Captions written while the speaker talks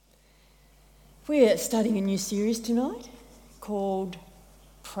We're starting a new series tonight called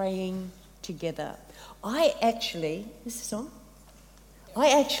Praying Together. I actually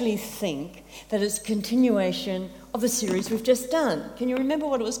think that it's a continuation of the series we've just done. Can you remember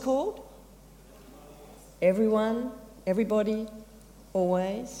what it was called? Everyone, everybody,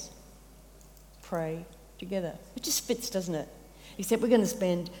 always pray together. It just fits, doesn't it? Except we're going to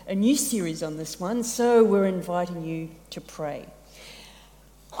spend a new series on this one, so we're inviting you to pray.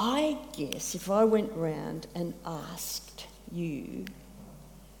 I guess if I went round and asked you,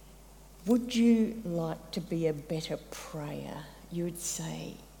 would you like to be a better prayer? You would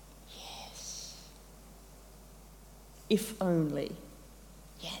say, yes. If only,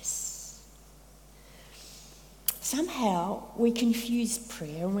 yes. Somehow we confuse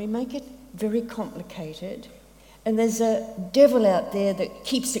prayer and we make it very complicated. And there's a devil out there that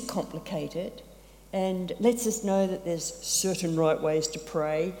keeps it complicated and lets us know that there's certain right ways to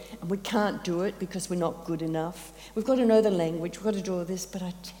pray, and we can't do it because we're not good enough. We've got to know the language, we've got to do all this, but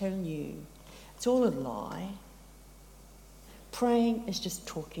I tell you, it's all a lie. Praying is just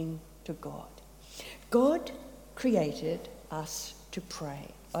talking to God. God created us to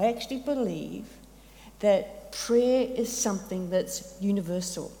pray. I actually believe that prayer is something that's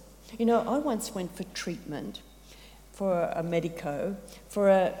universal. You know, I once went for treatment for a medico, for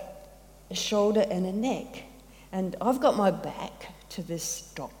a shoulder and a neck. And I've got my back to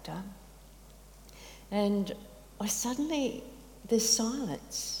this doctor. And there's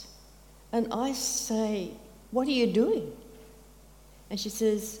silence. And I say, "What are you doing?" And she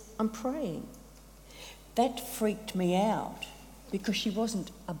says, "I'm praying." That freaked me out because she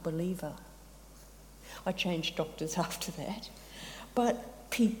wasn't a believer. I changed doctors after that. But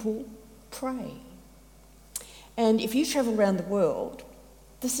people pray. And if you travel around the world,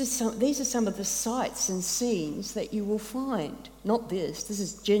 these are some of the sights and scenes that you will find. Not this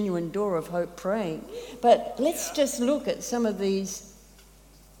is genuine Door of Hope praying. But let's just look at some of these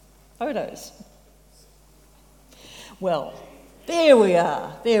photos. Well, there we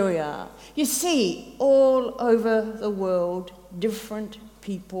are. You see, all over the world, different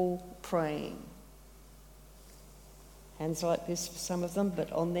people praying. Hands like this for some of them,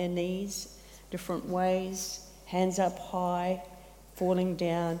 but on their knees, different ways, hands up high, falling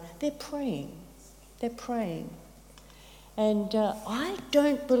down. They're praying. And I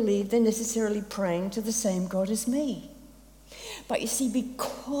don't believe they're necessarily praying to the same God as me. But you see,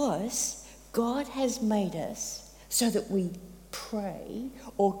 because God has made us so that we pray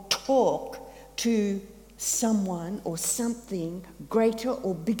or talk to someone or something greater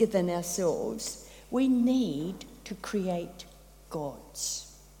or bigger than ourselves, we need to create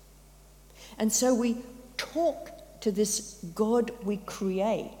gods. And so we talk to this God we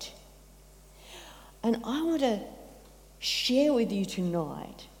create. And I want to share with you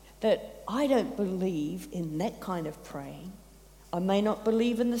tonight that I don't believe in that kind of praying. I may not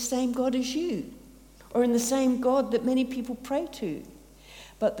believe in the same God as you, or in the same God that many people pray to.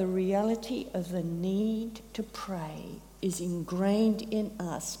 But the reality of the need to pray is ingrained in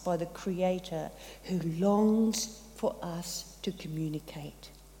us by the Creator, who longs for us to communicate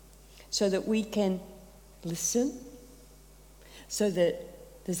so that we can listen, so that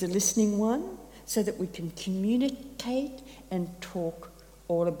there's a listening one, so that we can communicate and talk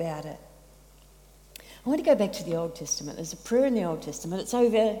all about it. I want to go back to the Old Testament. There's a prayer in the Old Testament. It's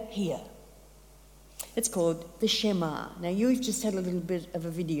over here. It's called the Shema. Now, you've just had a little bit of a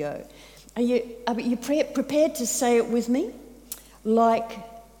video. Are you prepared to say it with me, like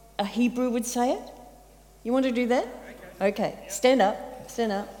a Hebrew would say it? You want to do that? Okay. Stand up.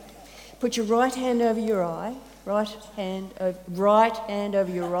 Put your right hand over your eye. Right hand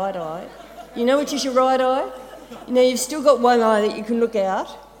over your right eye. You know which is your right eye? Now you've still got one eye that you can look out.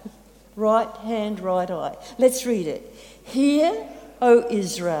 Right hand, right eye. Let's read it. Hear, O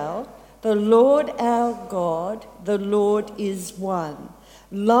Israel, the Lord our God, the Lord is one.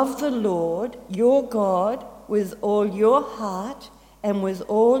 Love the Lord your God with all your heart and with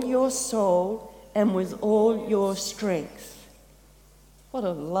all your soul and with all your strength. What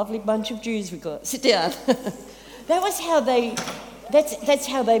a lovely bunch of Jews we got. Sit down. That's how they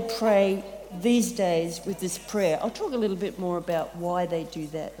pray these days with this prayer. I'll talk a little bit more about why they do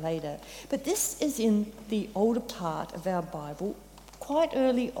that later. But this is in the older part of our Bible, quite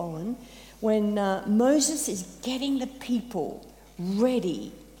early on, when Moses is getting the people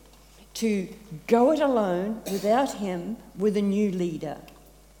ready to go it alone without him with a new leader.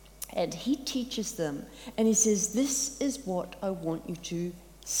 And he teaches them, and he says, this is what I want you to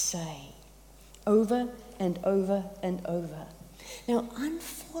say, over and over and over. Now,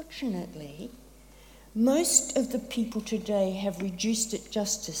 unfortunately, most of the people today have reduced it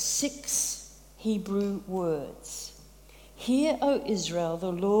just to 6 Hebrew words. Hear, O Israel,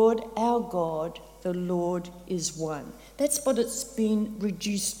 the Lord our God, the Lord is one. That's what it's been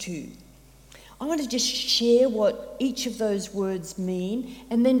reduced to. I want to just share what each of those words mean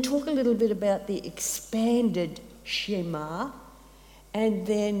and then talk a little bit about the expanded Shema and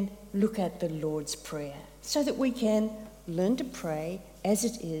then look at the Lord's Prayer so that we can learn to pray as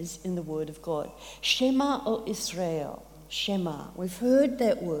it is in the Word of God. Shema, O Israel. Shema. We've heard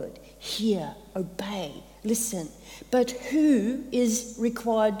that word. Hear, obey, listen. But who is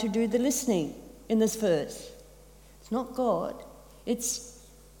required to do the listening in this verse? It's not God. It's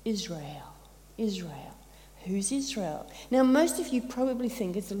Israel. Israel. Who's Israel? Now, most of you probably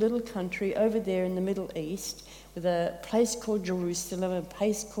think it's a little country over there in the Middle East with a place called Jerusalem, a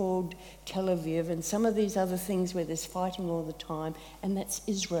place called Tel Aviv, and some of these other things where there's fighting all the time, and that's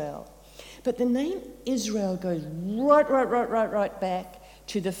Israel. But the name Israel goes right back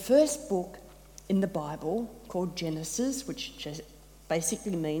to the first book in the Bible called Genesis, which just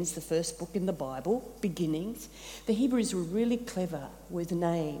basically means the first book in the Bible, beginnings. The Hebrews were really clever with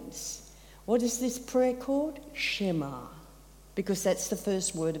names. What is this prayer called? Shema, because that's the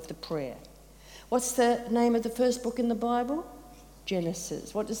first word of the prayer. What's the name of the first book in the Bible?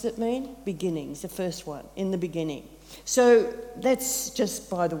 Genesis. What does it mean? Beginnings, the first one, in the beginning. So that's just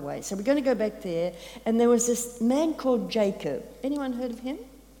by the way. So we're going to go back there. And there was this man called Jacob. Anyone heard of him?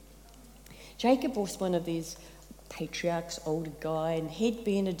 Jacob was one of these patriarchs, older guy, and he'd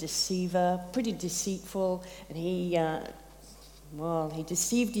been a deceiver, pretty deceitful, and he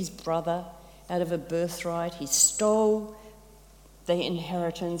deceived his brother out of a birthright. He stole the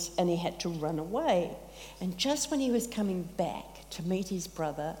inheritance and he had to run away. And just when he was coming back to meet his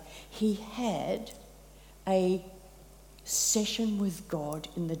brother, he had a session with God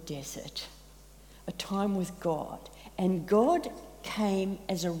in the desert, a time with God. And God came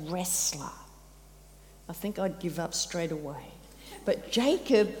as a wrestler. I think I'd give up straight away. But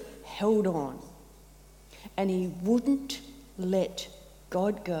Jacob held on and he wouldn't let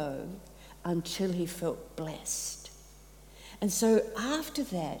God go until he felt blessed. And so after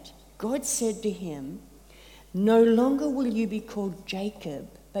that, God said to him, no longer will you be called Jacob,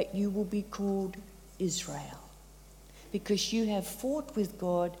 but you will be called Israel, because you have fought with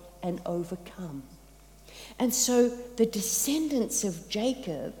God and overcome. And so the descendants of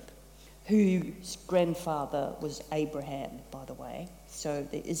Jacob, whose grandfather was Abraham, by the way, so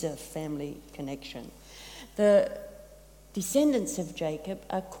there is a family connection, the descendants of Jacob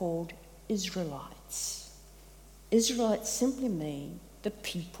are called Israelites. Israelites simply mean the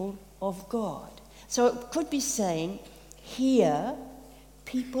people of God. So it could be saying, here,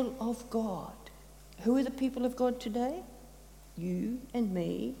 people of God. Who are the people of God today? You and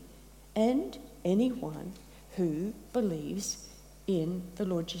me and anyone who believes in the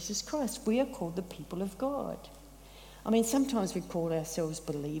Lord Jesus Christ. We are called the people of God. I mean, sometimes we call ourselves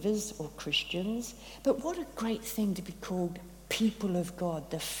believers or Christians, but what a great thing to be called people of God,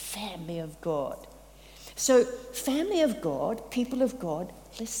 the family of God. So, family of God, people of God,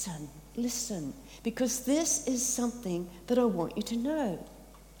 listen, because this is something that I want you to know.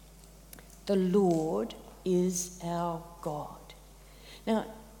 The Lord is our God. Now,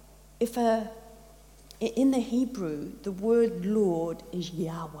 in the Hebrew, the word Lord is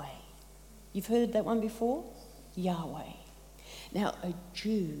Yahweh. You've heard that one before? Yahweh. Now, a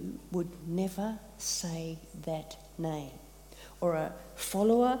Jew would never say that name, or a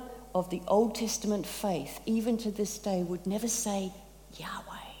follower of the Old Testament faith, even to this day, would never say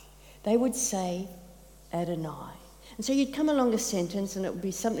Yahweh. They would say Adonai. And so you'd come along a sentence and it would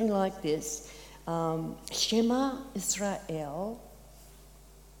be something like this. Shema Israel.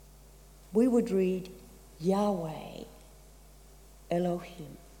 We would read Yahweh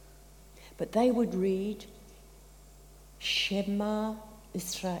Elohim. But they would read Shema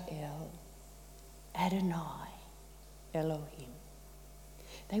Israel Adonai Elohim.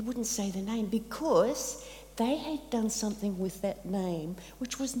 They wouldn't say the name because they had done something with that name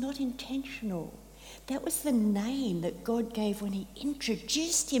which was not intentional. That was the name that God gave when he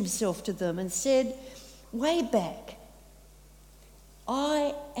introduced himself to them and said, way back,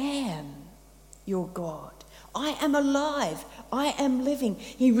 I am your God. I am alive. I am living.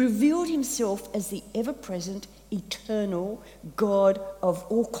 He revealed himself as the ever-present, eternal God of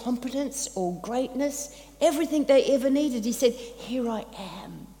all competence, all greatness, everything they ever needed. He said, here I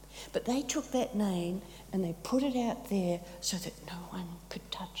am. But they took that name and they put it out there so that no one could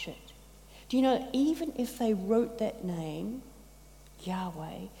touch it. Do you know, even if they wrote that name,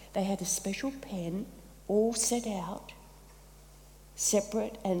 Yahweh, they had a special pen all set out,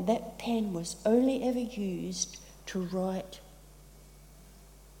 separate, and that pen was only ever used to write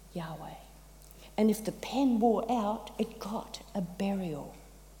Yahweh. And if the pen wore out, it got a burial.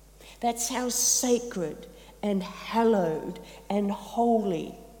 That's how sacred and hallowed and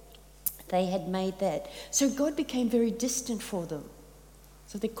holy they had made that. So God became very distant for them.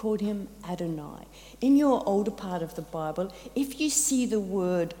 So they called him Adonai. In your older part of the Bible, if you see the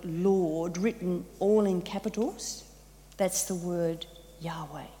word Lord written all in capitals, that's the word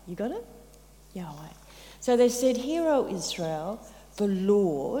Yahweh. You got it? Yahweh. So they said, "Hear, O Israel, the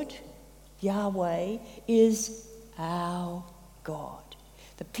Lord, Yahweh, is our God."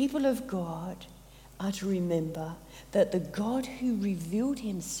 The people of God are to remember that the God who revealed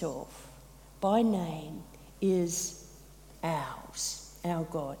himself by name is ours, our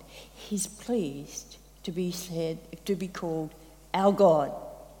God. He's pleased to be called our God.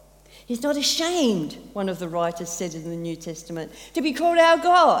 He's not ashamed, one of the writers said in the New Testament, to be called our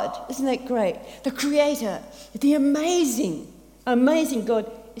God. Isn't that great? The Creator, the amazing, amazing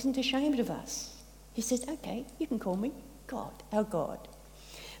God isn't ashamed of us. He says, okay, you can call me God, our God.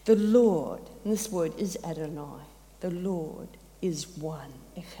 The Lord, and this word is Adonai, the Lord is one,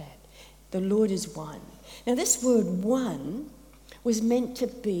 Echad. The Lord is one. Now this word one was meant to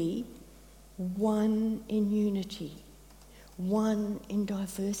be one in unity, one in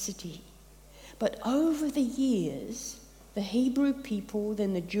diversity. But over the years, the Hebrew people,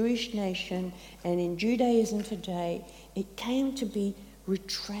 then the Jewish nation, and in Judaism today, it came to be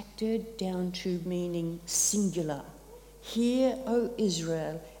retracted down to meaning singular. Hear, O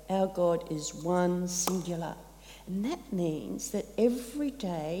Israel, our God is one, singular. And that means that every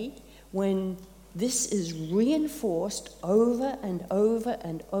day when this is reinforced over and over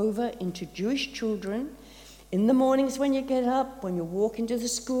and over into Jewish children, in the mornings when you get up, when you walk into the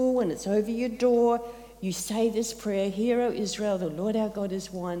school, when it's over your door, you say this prayer, "Hear, O Israel, the Lord our God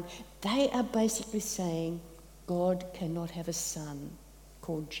is one." They are basically saying God cannot have a son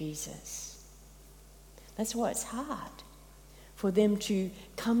called Jesus. That's why it's hard for them to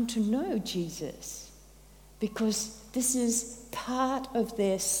come to know Jesus, because this is part of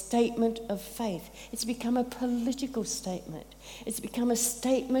their statement of faith. It's become a political statement. It's become a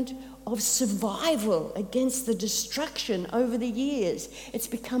statement of survival against the destruction over the years. It's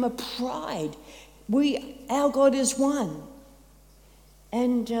become a pride. Our God is one.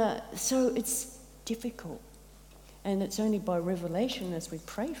 And so it's difficult. And it's only by revelation, as we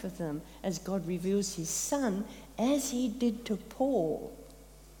pray for them, as God reveals his Son, as he did to Paul.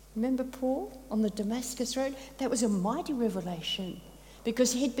 Remember Paul on the Damascus Road? That was a mighty revelation,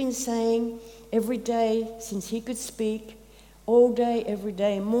 because he'd been saying every day since he could speak, all day, every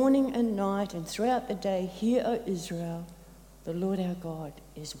day, morning and night, and throughout the day, "Hear, O Israel, the Lord our God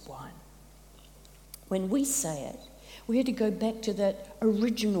is one." When we say it, we had to go back to that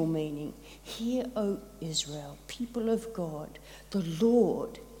original meaning. Hear, O Israel, people of God, the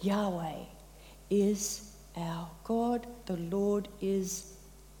Lord, Yahweh, is our God. The Lord is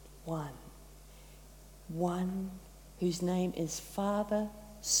one. One whose name is Father,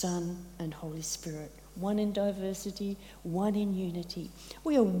 Son, and Holy Spirit. One in diversity, one in unity.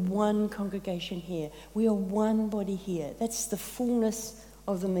 We are one congregation here. We are one body here. That's the fullness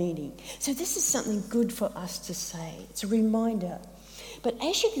of the meaning. So this is something good for us to say. It's a reminder. But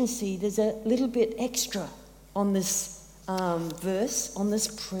as you can see, there's a little bit extra on this verse, on this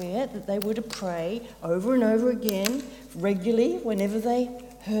prayer that they were to pray over and over again, regularly, whenever they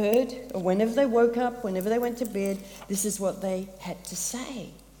heard, or whenever they woke up, whenever they went to bed. This is what they had to say.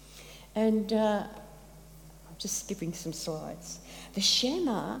 And I'm just skipping some slides. The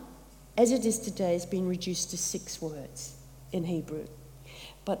Shema, as it is today, has been reduced to 6 words in Hebrew.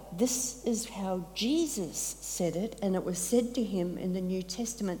 But this is how Jesus said it, and it was said to him in the New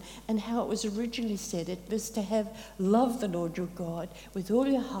Testament, and how it was originally said. It was to have love the Lord your God with all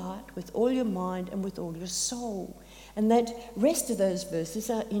your heart, with all your mind, and with all your soul. And that rest of those verses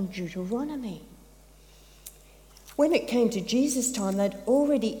are in Deuteronomy. When it came to Jesus' time, they'd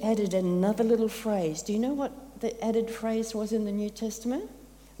already added another little phrase. Do you know what the added phrase was in the New Testament?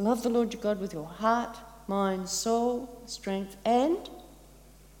 Love the Lord your God with your heart, mind, soul, strength, and...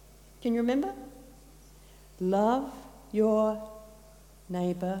 can you remember? Love your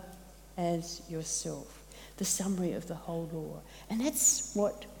neighbour as yourself. The summary of the whole law. And that's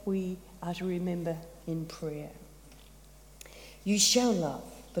what we are to remember in prayer. You shall love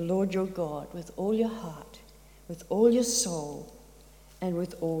the Lord your God with all your heart, with all your soul, and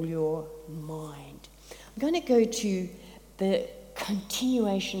with all your mind. I'm going to go to the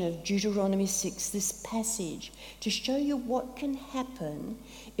continuation of Deuteronomy 6, this passage, to show you what can happen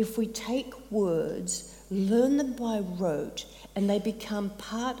if we take words, learn them by rote, and they become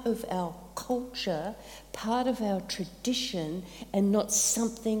part of our culture, part of our tradition, and not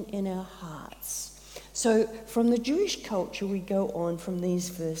something in our hearts. So from the Jewish culture, we go on from these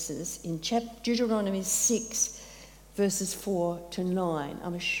verses in Deuteronomy 6, verses 4 to 9.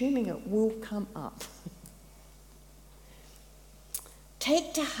 I'm assuming it will come up.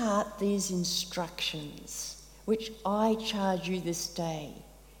 Take to heart these instructions, which I charge you this day.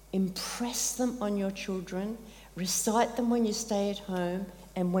 Impress them on your children. Recite them when you stay at home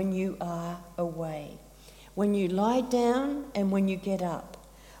and when you are away, when you lie down and when you get up.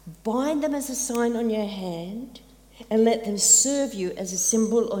 Bind them as a sign on your hand and let them serve you as a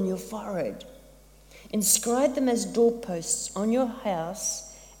symbol on your forehead. Inscribe them as doorposts on your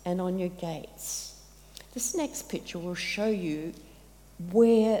house and on your gates. This next picture will show you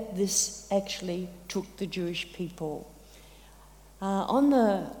where this actually took the Jewish people. On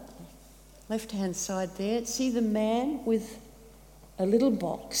the left-hand side there, see the man with a little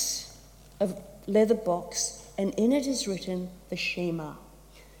box, a leather box, and in it is written the Shema.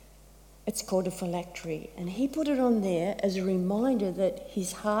 It's called a phylactery, and he put it on there as a reminder that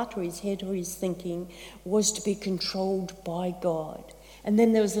his heart or his head or his thinking was to be controlled by God. And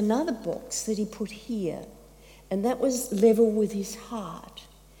then there was another box that he put here, and that was level with his heart.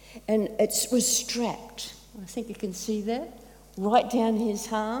 And it was strapped, I think you can see that, right down his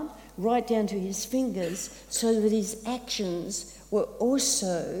arm, right down to his fingers, so that his actions were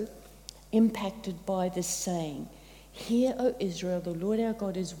also impacted by this saying, Hear, O Israel, the Lord our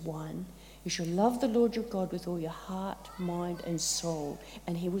God is one. You shall love the Lord your God with all your heart, mind, and soul.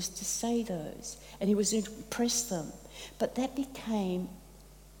 And he was to say those, and he was to impress them. But that became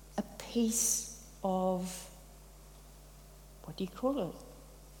a piece of, what do you call it?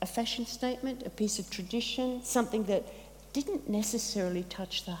 A fashion statement, a piece of tradition, something that didn't necessarily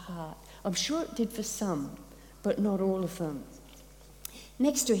touch the heart. I'm sure it did for some, but not all of them.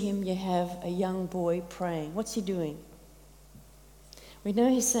 Next to him, you have a young boy praying. What's he doing? We know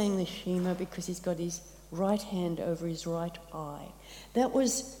he's saying the Shema because he's got his right hand over his right eye. That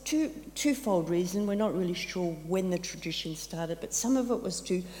was twofold reason. We're not really sure when the tradition started, but some of it was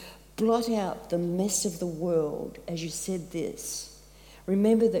to blot out the mess of the world as you said this.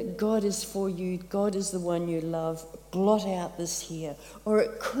 Remember that God is for you, God is the one you love. Blot out this here. Or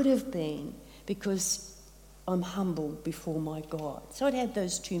it could have been because I'm humbled before my God. So it had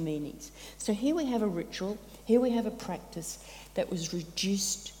those two meanings. So here we have a ritual, here we have a practice that was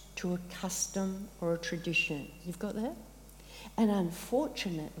reduced to a custom or a tradition. You've got that? And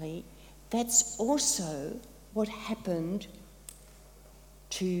unfortunately, that's also what happened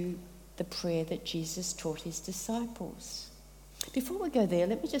to the prayer that Jesus taught his disciples. Before we go there,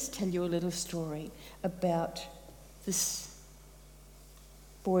 let me just tell you a little story about this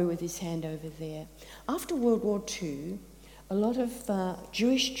boy with his hand over there. After World War II, a lot of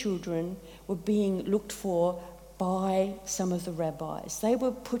Jewish children were being looked for by some of the rabbis. They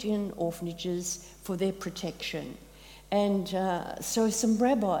were put in orphanages for their protection. And so some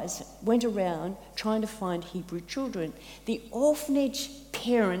rabbis went around trying to find Hebrew children. The orphanage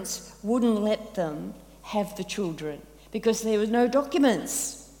parents wouldn't let them have the children because there were no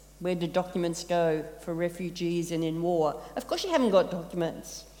documents. Where do documents go for refugees and in war? Of course you haven't got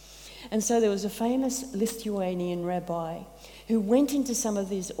documents. And so there was a famous Lithuanian rabbi who went into some of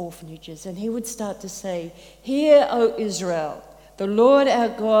these orphanages and he would start to say, Hear, O Israel, the Lord our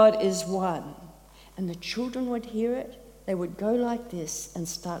God is one. And the children would hear it. They would go like this and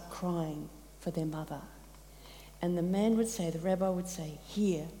start crying for their mother. And the man would say, the rabbi would say,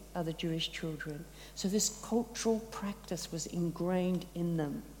 Here are the Jewish children. So this cultural practice was ingrained in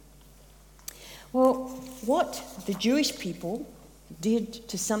them. Well, what the Jewish people did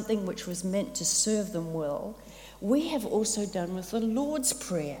to something which was meant to serve them well, we have also done with the Lord's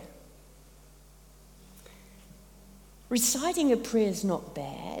Prayer. Reciting a prayer is not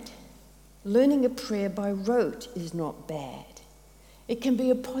bad. Learning a prayer by rote is not bad. It can be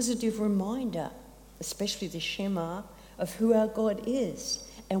a positive reminder, especially the Shema, of who our God is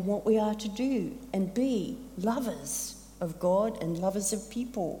and what we are to do and be, lovers of God and lovers of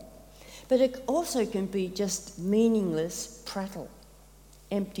people. But it also can be just meaningless prattle,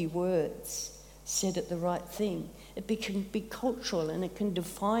 empty words, said at the right thing. It can be cultural and it can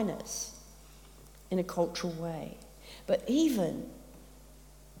define us in a cultural way. But even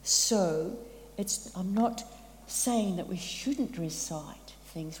so, I'm not saying that we shouldn't recite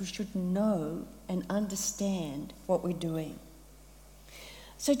things. We should know and understand what we're doing.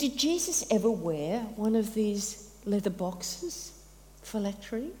 So did Jesus ever wear one of these leather boxes,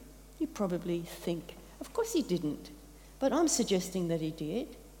 phylactery? You probably think, of course he didn't. But I'm suggesting that he did.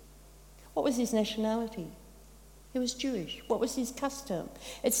 What was his nationality? He was Jewish. What was his custom?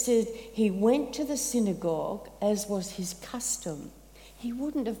 It said he went to the synagogue as was his custom. He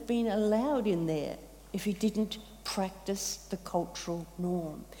wouldn't have been allowed in there if he didn't practice the cultural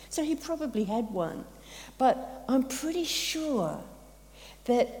norm. So he probably had one. But I'm pretty sure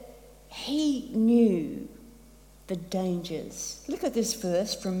that he knew the dangers. Look at this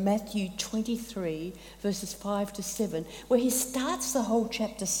verse from Matthew 23, verses 5 to 7, where he starts the whole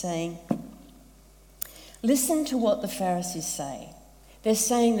chapter saying, "Listen to what the Pharisees say. They're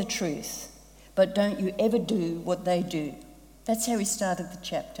saying the truth, but don't you ever do what they do." That's how he started the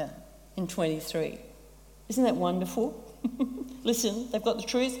chapter in 23. Isn't that wonderful? Listen, they've got the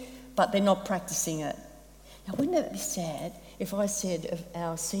truth, but they're not practicing it. Now, wouldn't it be sad if I said of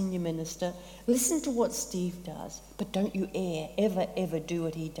our senior minister, listen to what Steve does, but don't you ever do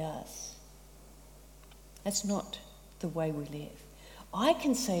what he does? That's not the way we live. I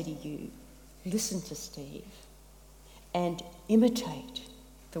can say to you, listen to Steve and imitate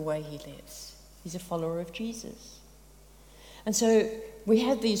the way he lives. He's a follower of Jesus. And so we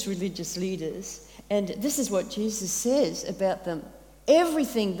have these religious leaders, and this is what Jesus says about them.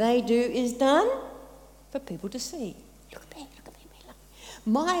 Everything they do is done for people to see. Look at me, look at me, look.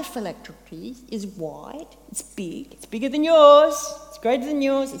 My phylactery is wide, it's bigger than yours, it's greater than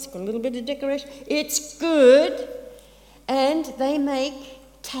yours, it's got a little bit of decoration, it's good, and they make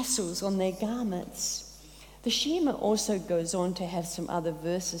tassels on their garments. The Shema also goes on to have some other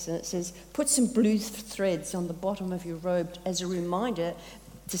verses, and it says, put some blue threads on the bottom of your robe as a reminder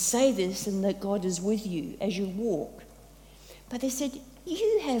to say this and that God is with you as you walk. But they said,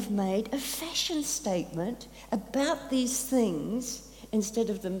 you have made a fashion statement about these things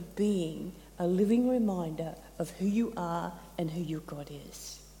instead of them being a living reminder of who you are and who your God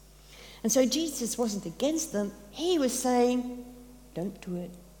is. And so Jesus wasn't against them. He was saying, don't do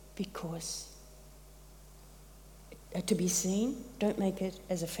it because to be seen, don't make it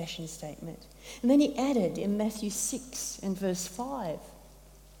as a fashion statement. And then he added in Matthew 6 and verse 5,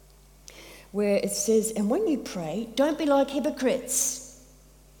 where it says, and when you pray, don't be like hypocrites,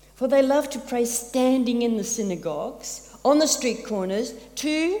 for they love to pray standing in the synagogues, on the street corners,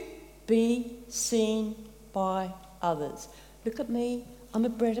 to be seen by others. Look at me, I'm a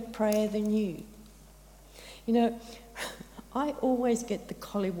better prayer than you. You know, I always get the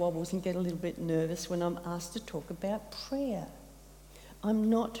collywobbles and get a little bit nervous when I'm asked to talk about prayer. I'm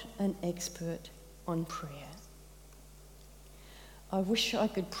not an expert on prayer. I wish I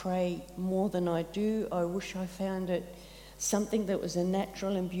could pray more than I do. I wish I found it something that was a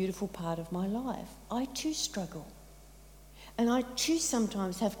natural and beautiful part of my life. I too struggle. And I too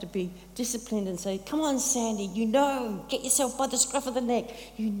sometimes have to be disciplined and say, come on, Sandy, you know, get yourself by the scruff of the neck.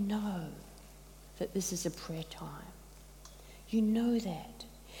 You know that this is a prayer time. You know that.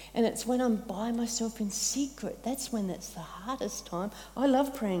 And it's when I'm by myself in secret, that's when it's the hardest time. I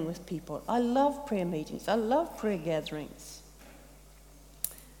love praying with people. I love prayer meetings. I love prayer gatherings.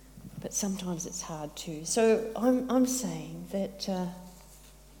 But sometimes it's hard too. So I'm saying that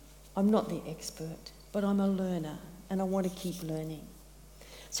I'm not the expert, but I'm a learner and I want to keep learning.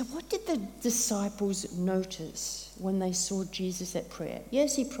 So what did the disciples notice when they saw Jesus at prayer?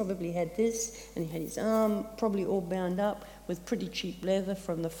 Yes, he probably had this, and he had his arm probably all bound up with pretty cheap leather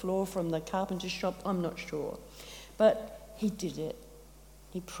from the floor, from the carpenter's shop, I'm not sure. But he did it.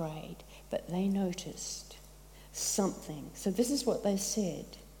 He prayed. But they noticed something. So this is what they said.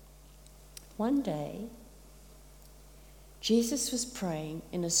 One day, Jesus was praying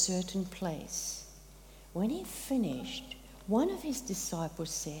in a certain place. When he finished, one of his disciples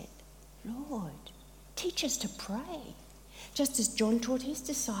said, Lord, teach us to pray, just as John taught his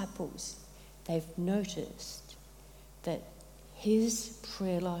disciples. They've noticed that his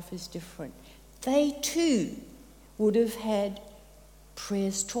prayer life is different. They too would have had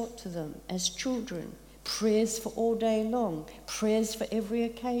prayers taught to them as children, prayers for all day long, prayers for every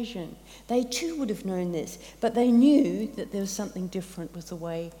occasion. They too would have known this, but they knew that there was something different with the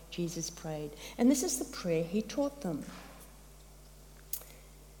way Jesus prayed. And this is the prayer he taught them.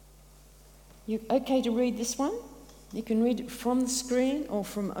 You okay to read this one? You can read it from the screen or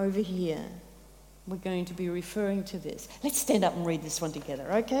from over here. We're going to be referring to this. Let's stand up and read this one together,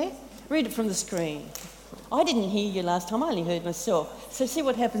 okay? Read it from the screen. I didn't hear you last time, I only heard myself. So see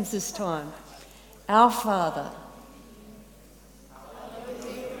what happens this time. Our Father,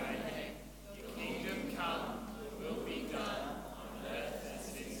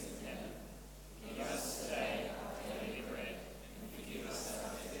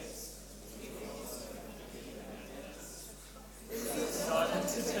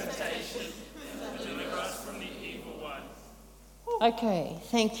 okay,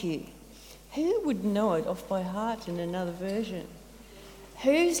 thank you. Who would know it off by heart in another version?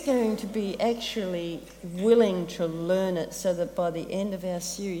 Who's going to be actually willing to learn it so that by the end of our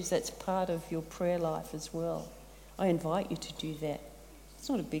series, that's part of your prayer life as well? I invite you to do that. It's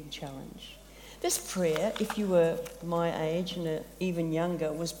not a big challenge. This prayer, if you were my age and even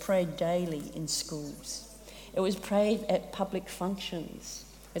younger, was prayed daily in schools. It was prayed at public functions.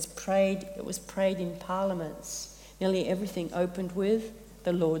 It was prayed in parliaments. Nearly everything opened with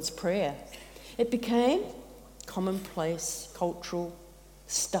the Lord's Prayer. It became commonplace cultural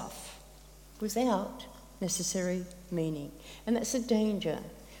stuff without necessary meaning. And that's a danger.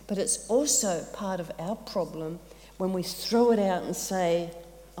 But it's also part of our problem when we throw it out and say,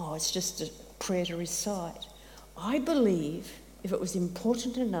 oh, it's just a prayer to recite. I believe if it was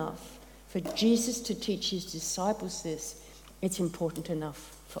important enough for Jesus to teach his disciples this, it's important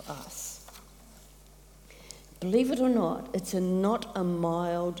enough for us. Believe it or not, it's not a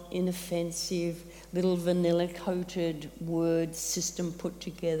mild, inoffensive, little vanilla-coated word system put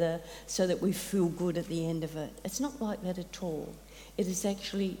together so that we feel good at the end of it. It's not like that at all. It is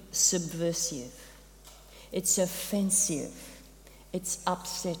actually subversive. It's offensive. It's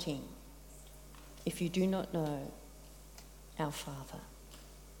upsetting. If you do not know our Father.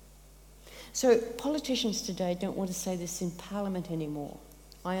 So politicians today don't want to say this in Parliament anymore.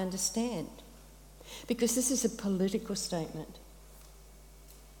 I understand. Because this is a political statement.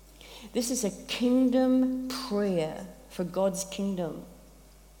 This is a kingdom prayer for God's kingdom.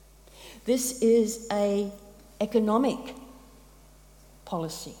 This is an economic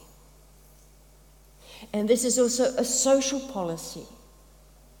policy. And this is also a social policy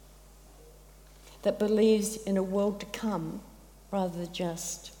that believes in a world to come rather than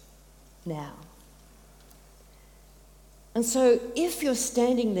just now. And so if you're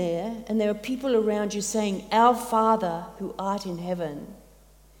standing there and there are people around you saying, "Our Father who art in heaven,"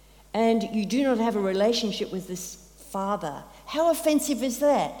 and you do not have a relationship with this Father, how offensive is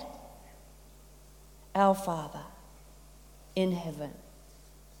that? Our Father in heaven.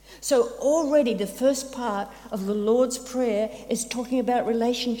 So already the first part of the Lord's Prayer is talking about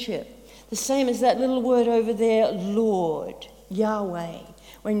relationship. The same as that little word over there, Lord, Yahweh.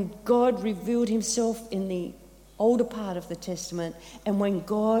 When God revealed himself in the older part of the Testament, and when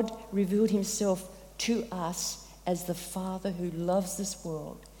God revealed himself to us as the Father who loves this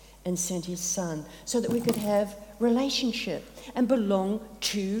world and sent his Son so that we could have relationship and belong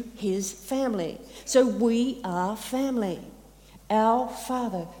to his family. So we are family. Our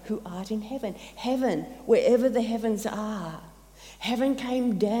Father who art in heaven. Heaven, wherever the heavens are. Heaven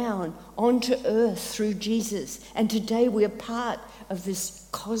came down onto earth through Jesus, and today we are part of this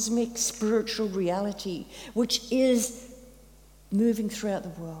cosmic spiritual reality which is moving throughout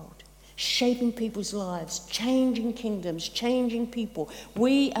the world, shaping people's lives, changing kingdoms, changing people.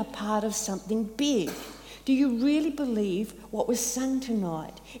 We are part of something big. Do you really believe what was sung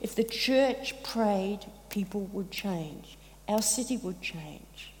tonight? If the church prayed, people would change. Our city would change.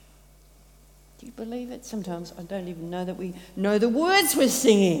 Do you believe it? Sometimes I don't even know that we know the words we're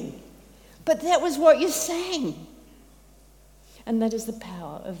singing. But that was what you sang. And that is the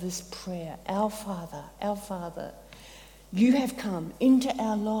power of this prayer. Our Father, you have come into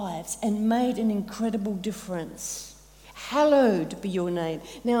our lives and made an incredible difference. Hallowed be your name.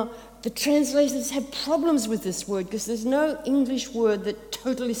 Now, the translators have problems with this word because there's no English word that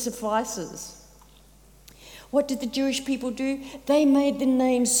totally suffices. What did the Jewish people do? They made the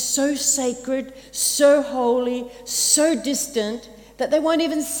name so sacred, so holy, so distant that they won't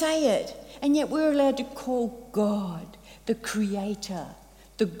even say it. And yet we're allowed to call God, the Creator,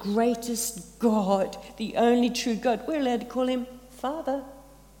 the greatest God, the only true God. We're allowed to call him Father.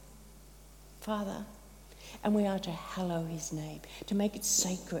 Father. And we are to hallow his name, to make it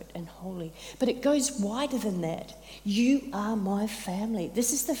sacred and holy. But it goes wider than that. You are my family.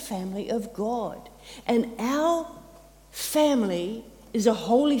 This is the family of God. And our family is a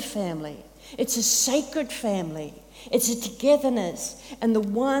holy family. It's a sacred family. It's a togetherness. And the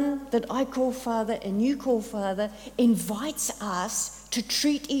one that I call Father and you call Father invites us to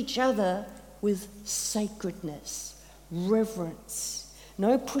treat each other with sacredness, reverence.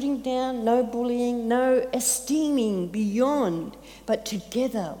 No putting down, no bullying, no esteeming beyond. But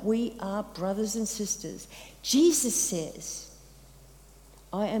together we are brothers and sisters. Jesus says,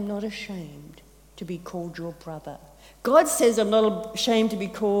 I am not ashamed to be called your brother. God says I'm not ashamed to be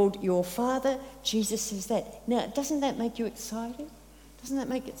called your father. Jesus says that. Now, doesn't that make you excited? Doesn't that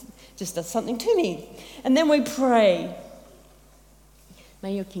make it? Just does something to me. And then we pray,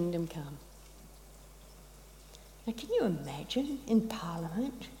 may your kingdom come. Now, can you imagine in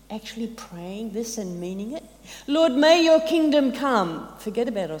Parliament actually praying this and meaning it? Lord, may your kingdom come. Forget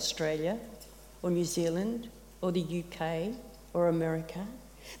about Australia. or New Zealand or the UK or America.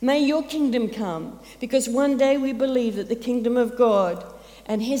 May your kingdom come, because one day we believe that the kingdom of God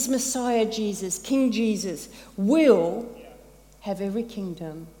and his Messiah Jesus, King Jesus, will have every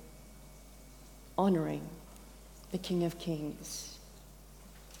kingdom honouring the King of Kings.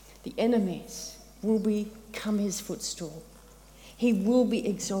 The enemies will become his footstool. He will be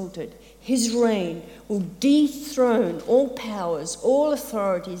exalted. His reign will dethrone all powers, all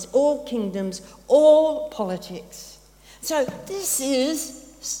authorities, all kingdoms, all politics. So this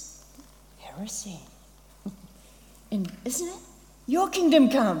is heresy, isn't it? Your kingdom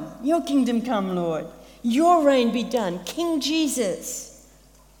come, Lord. Your reign be done. King Jesus,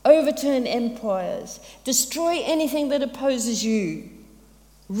 overturn empires, destroy anything that opposes you,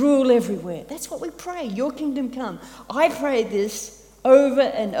 rule everywhere. That's what we pray, your kingdom come. I pray this over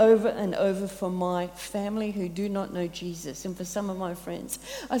and over and over for my family who do not know Jesus, and for some of my friends.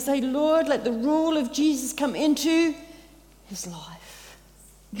 I say, Lord, let the rule of Jesus come into his life.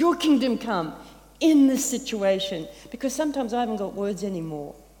 Your kingdom come in this situation, because sometimes I haven't got words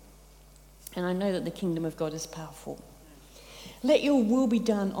anymore. And I know that the kingdom of God is powerful. Let your will be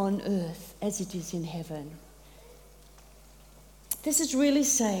done on earth as it is in heaven. This is really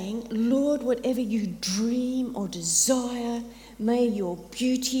saying, Lord, whatever you dream or desire, may your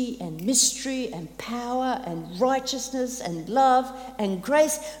beauty and mystery and power and righteousness and love and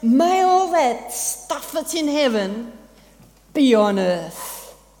grace, may all that stuff that's in heaven be on earth.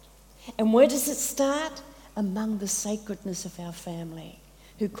 And where does it start? Among the sacredness of our family,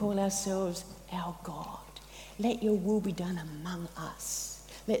 who call ourselves our God. Let your will be done among us.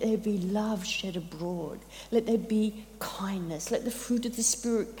 Let there be love shed abroad. Let there be kindness. Let the fruit of the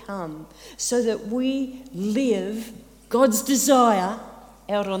Spirit come, so that we live God's desire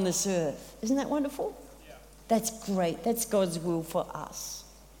out on this earth. Isn't that wonderful? Yeah. That's great. That's God's will for us.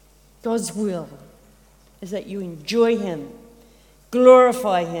 God's will is that you enjoy him,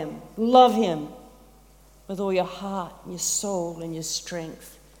 glorify him, love him with all your heart, your soul, and your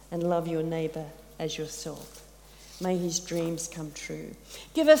strength, and love your neighbour as yourself. May his dreams come true.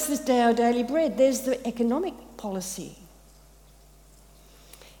 Give us this day our daily bread. There's the economic policy.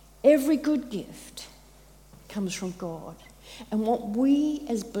 Every good gift comes from God. And what we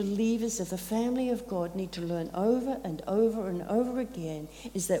as believers of the family of God need to learn over and over and over again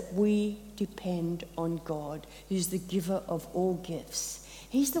is that we depend on God, who's the giver of all gifts.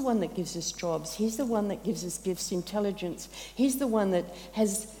 He's the one that gives us jobs. He's the one that gives us gifts, intelligence. He's the one that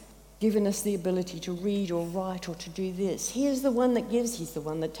has given us the ability to read or write or to do this. He is the one that gives. He's the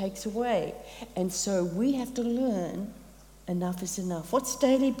one that takes away. And so we have to learn enough is enough. What's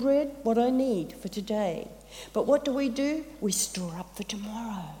daily bread? What I need for today. But what do? We store up for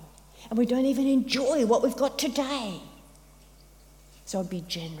tomorrow. And we don't even enjoy what we've got today. So be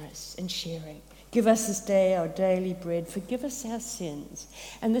generous and sharing. Give us this day our daily bread. Forgive us our sins.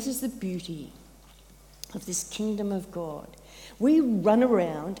 And this is the beauty of this kingdom of God. We run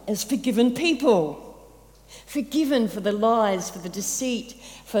around as forgiven people. Forgiven for the lies, for the deceit,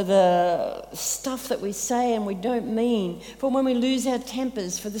 for the stuff that we say and we don't mean, for when we lose our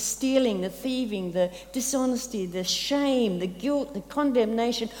tempers, for the stealing, the thieving, the dishonesty, the shame, the guilt, the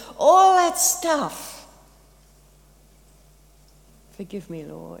condemnation, all that stuff. Forgive me,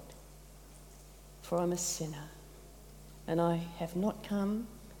 Lord, for I'm a sinner and I have not come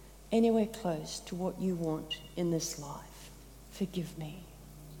anywhere close to what you want in this life. Forgive me.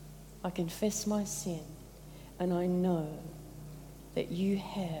 I confess my sin. And I know that you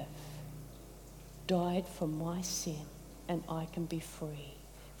have died for my sin, and I can be free.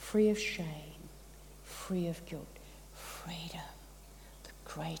 Free of shame, free of guilt. Freedom, the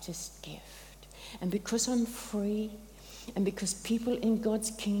greatest gift. And because I'm free, and because people in God's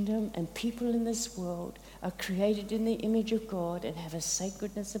kingdom and people in this world are created in the image of God and have a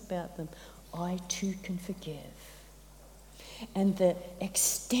sacredness about them, I too can forgive. And the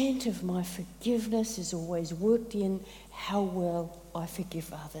extent of my forgiveness is always worked in how well I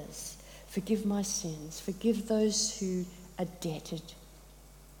forgive others. Forgive my sins. Forgive those who are debted.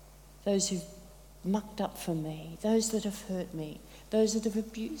 Those who've mucked up for me. Those that have hurt me. Those that have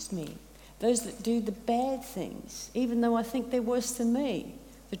abused me. Those that do the bad things, even though I think they're worse than me.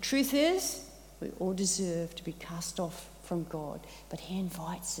 The truth is, we all deserve to be cast off from God. But he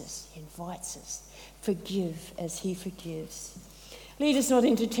invites us. Forgive as he forgives. Lead us not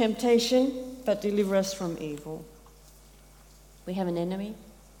into temptation, but deliver us from evil. We have an enemy.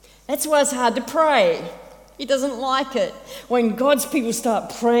 That's why it's hard to pray. He doesn't like it. When God's people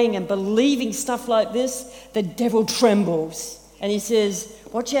start praying and believing stuff like this, the devil trembles. And he says,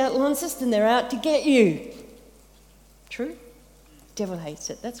 watch out, Launceston, they're out to get you. True? The devil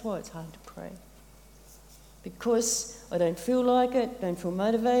hates it. That's why it's hard to pray. because I don't feel like it, don't feel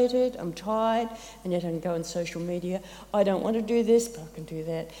motivated, I'm tired, and yet I can go on social media. I don't want to do this, but I can do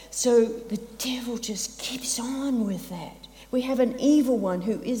that. So the devil just keeps on with that. We have an evil one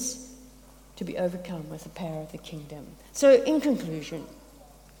who is to be overcome with the power of the kingdom. So in conclusion,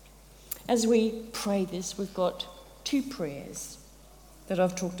 as we pray this, we've got two prayers that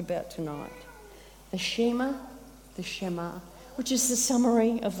I've talked about tonight. The Shema, which is the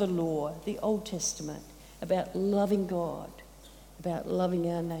summary of the law, the Old Testament, about loving God, about loving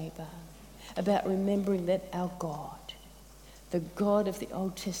our neighbour, about remembering that our God, the God of the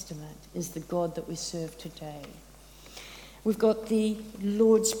Old Testament, is the God that we serve today. We've got the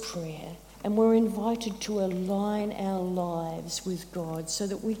Lord's Prayer, and we're invited to align our lives with God so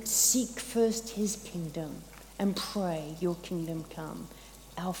that we seek first his kingdom and pray, your kingdom come.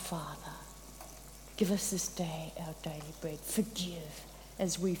 Our Father, give us this day our daily bread. Forgive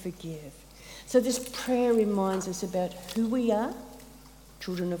as we forgive. So this prayer reminds us about who we are,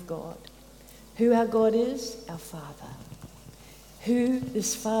 children of God, who our God is, our Father, who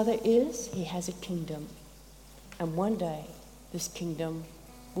this Father is, he has a kingdom, and one day this kingdom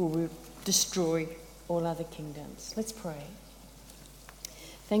will destroy all other kingdoms. Let's pray.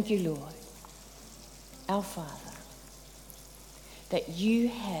 Thank you, Lord, our Father, that you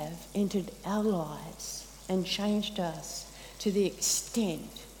have entered our lives and changed us to the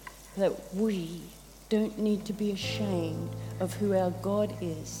extent that we don't need to be ashamed of who our God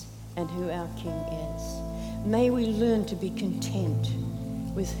is and who our King is. May we learn to be content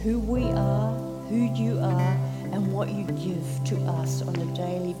with who we are, who you are, and what you give to us on a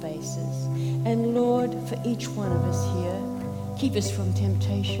daily basis. And Lord, for each one of us here, keep us from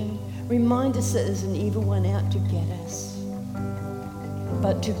temptation. Remind us that there's an evil one out to get us.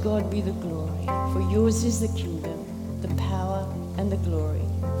 But to God be the glory, for yours is the kingdom, the power, and the glory,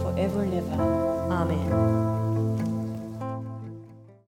 forever and ever. Amen.